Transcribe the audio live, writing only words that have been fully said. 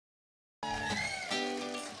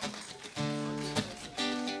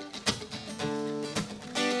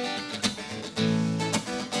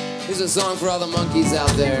Here's a song for all the monkeys out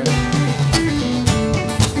there.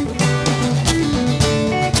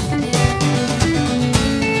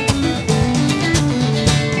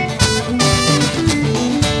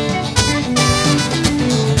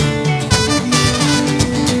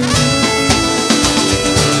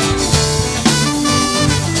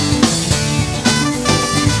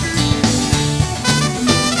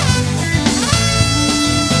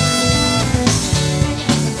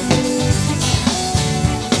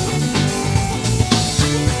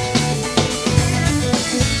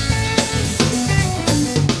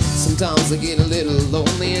 Sometimes I get a little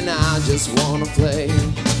lonely and I just wanna play.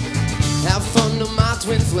 Have fun till my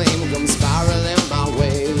twin flame comes spiraling my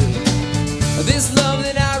way. This love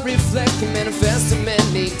that I reflect can manifest in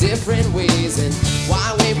many different ways. And why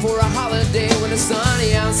wait for a holiday when it's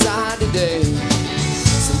sunny outside today?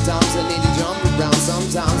 Sometimes I need to jump around,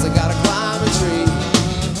 sometimes I gotta climb a tree.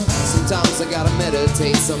 Sometimes I gotta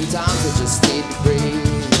meditate, sometimes I just need to breathe.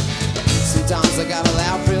 Sometimes I gotta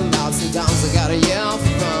laugh real loud, sometimes I gotta yell for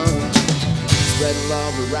fun. Spread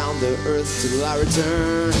love around the earth till I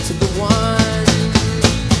return to the one.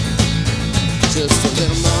 Just a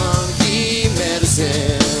little monkey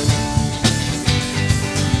medicine.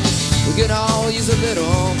 We could all use a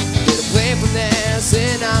little bit of playfulness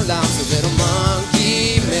in our lives. A little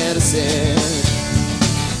monkey medicine.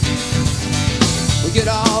 We could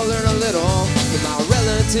all learn a little from our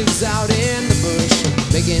relatives out in the bush.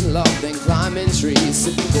 Making love and climbing trees,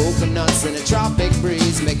 sipping coconuts in a tropic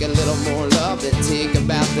breeze. Make a little more love than take a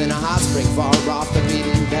bath in a hot spring far off the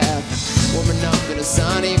beaten path. Warming up in a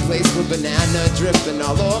sunny place with banana dripping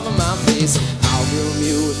all over my face. I'll groom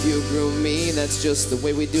you if you groom me, that's just the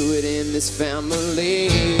way we do it in this family.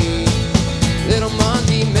 Little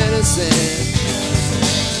monkey medicine.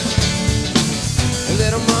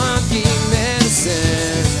 Little monkey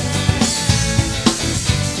medicine.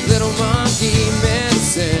 Little monkey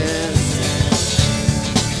medicine.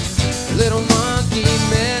 Little monkey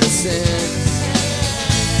medicine.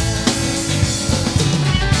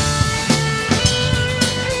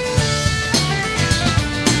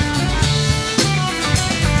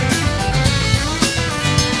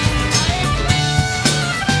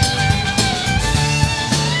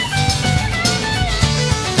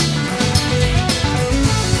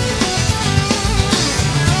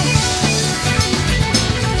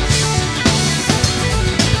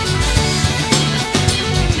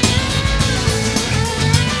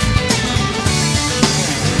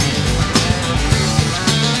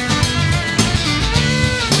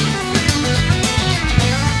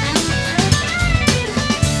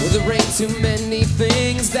 Too many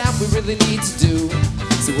things that we really need to do.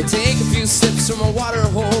 So we'll take a few sips from a water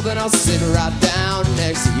hole, then I'll sit right down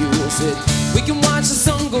next to you. We'll sit. We can watch the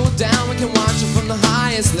sun go down, we can watch it from the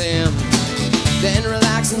highest limb. Then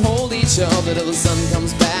relax and hold each other till the sun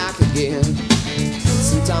comes back again.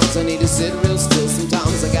 Sometimes I need to sit real still,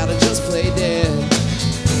 sometimes I gotta just play dead.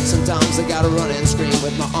 Sometimes I gotta run and scream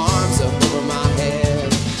with my arms up over my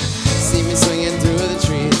head. See me swinging through the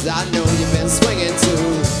trees, I know you've been swinging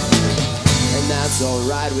too. And that's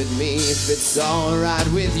alright with me if it's alright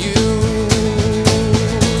with you.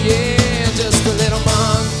 Yeah, just a little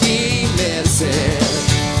monkey medicine.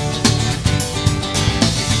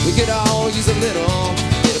 We could all use a little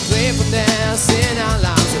bit of playfulness in our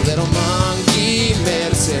lives. A little monkey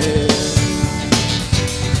medicine.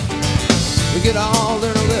 We could all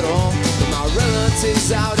learn a little from our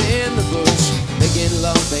relatives out in the bush. Making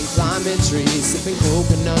love and climbing trees, sipping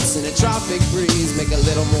coconuts in a tropic breeze. Make a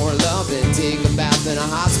little more love than take a bath in a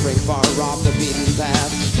hot spring far off the beaten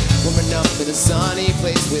path. Warming up in a sunny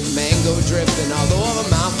place with mango dripping all over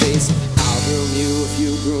my face. I'll groom you if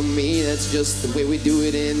you groom me, that's just the way we do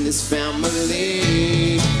it in this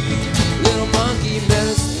family. Little monkey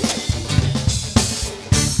medicine.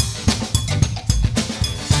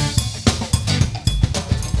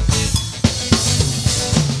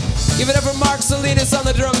 Give it up for Mark Salinas on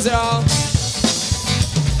the drums, y'all.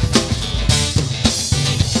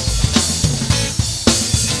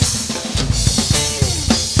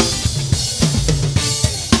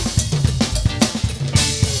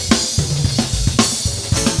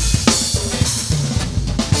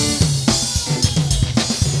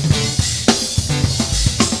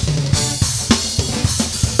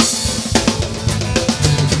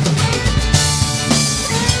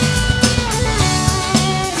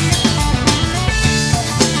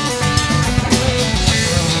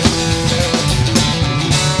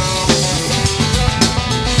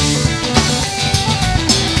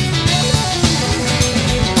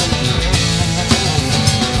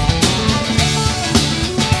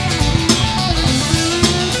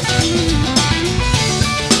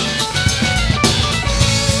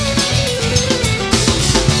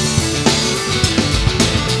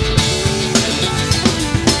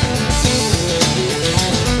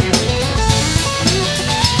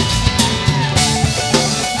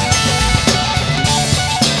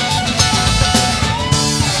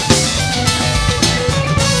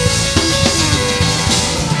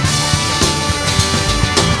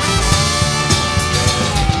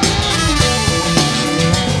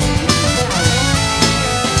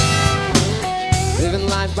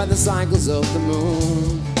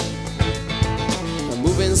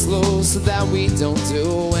 so that we don't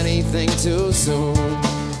do anything too soon.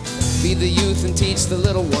 Feed the youth and teach the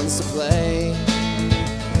little ones to play,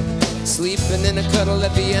 sleeping in a cuddle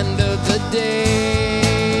at the end of the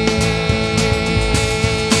day.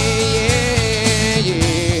 Yeah,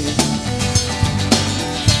 yeah.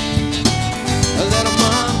 A little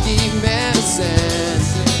monkey medicine,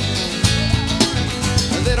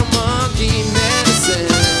 a little monkey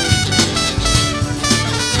medicine,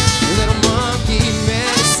 a little monkey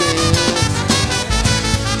medicine.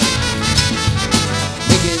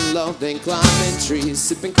 Making love then climbing trees,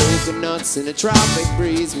 sipping coconuts in a tropic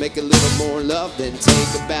breeze. Make a little more love then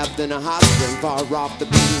take a bath in a hot spring far off the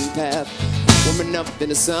beaten path. Warming up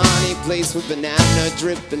in a sunny place with banana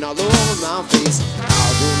dripping all over my face.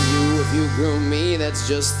 I'll groom you if you groom me, that's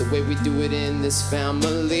just the way we do it in this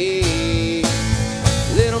family.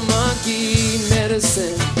 Little monkey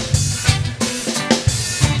medicine.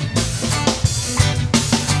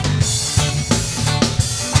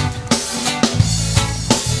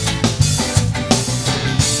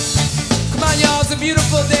 Come on, y'all, it's a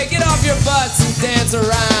beautiful day. Get off your butts and dance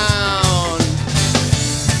around.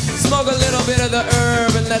 Smoke a little bit of the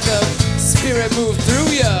herb and let the spirit move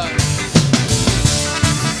through ya.